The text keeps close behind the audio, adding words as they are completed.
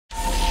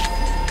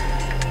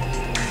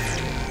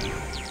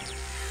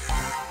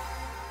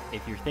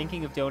If you're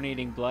thinking of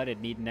donating blood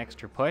and need an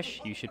extra push,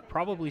 you should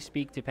probably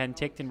speak to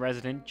Penticton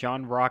resident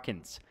John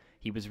Rockins.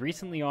 He was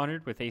recently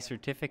honored with a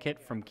certificate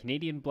from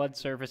Canadian Blood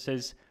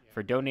Services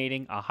for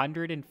donating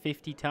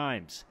 150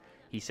 times.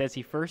 He says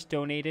he first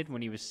donated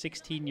when he was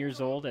 16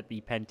 years old at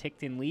the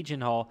Penticton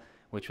Legion Hall,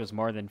 which was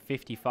more than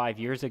 55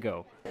 years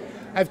ago.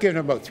 I've given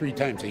about 3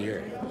 times a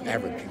year,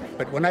 averaging.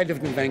 But when I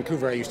lived in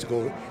Vancouver, I used to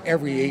go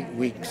every 8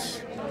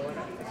 weeks.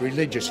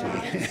 Religiously,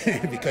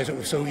 because it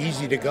was so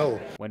easy to go.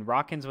 When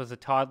Rockins was a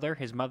toddler,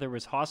 his mother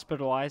was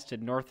hospitalized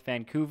in North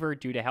Vancouver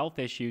due to health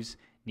issues,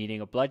 needing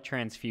a blood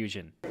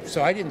transfusion.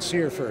 So I didn't see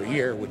her for a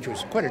year, which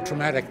was quite a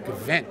traumatic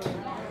event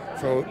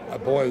for a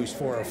boy who's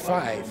 4 or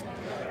 5.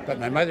 But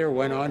my mother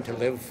went on to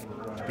live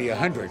to be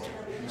 100,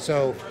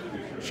 so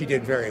she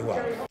did very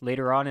well.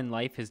 Later on in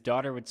life, his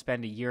daughter would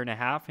spend a year and a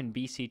half in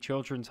BC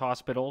Children's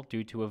Hospital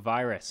due to a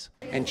virus.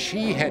 And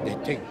she had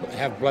to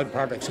have blood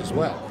products as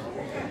well.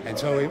 And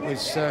so it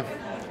was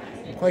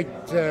quite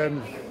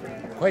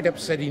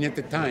upsetting at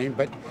the time,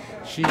 but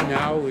she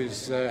now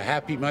is a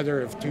happy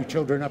mother of 2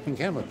 children up in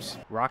Kamloops.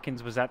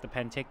 Rockins was at the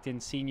Penticton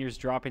Seniors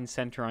Drop-In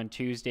Centre on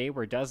Tuesday,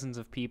 where dozens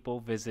of people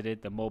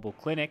visited the mobile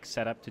clinic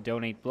set up to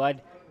donate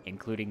blood,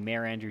 including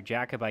Mayor Andrew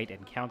Jacobite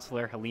and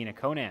Councillor Helena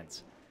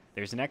Conans.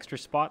 There's an extra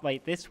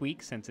spotlight this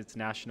week since it's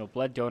National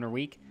Blood Donor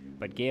Week,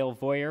 but Gail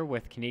Voyer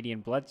with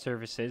Canadian Blood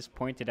Services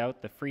pointed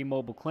out the free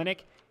mobile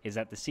clinic is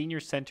at the Senior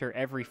Centre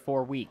every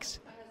 4 weeks.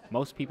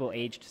 Most people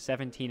aged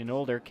 17 and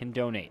older can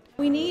donate.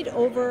 We need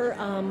over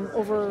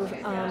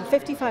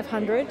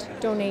 5,500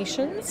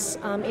 donations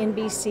in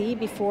BC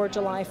before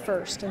July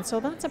 1st, and so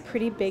that's a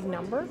pretty big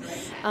number.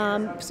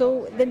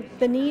 So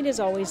the need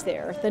is always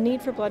there. The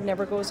need for blood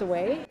never goes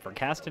away. For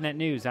Castanet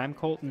News, I'm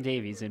Colton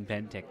Davies in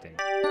Penticton.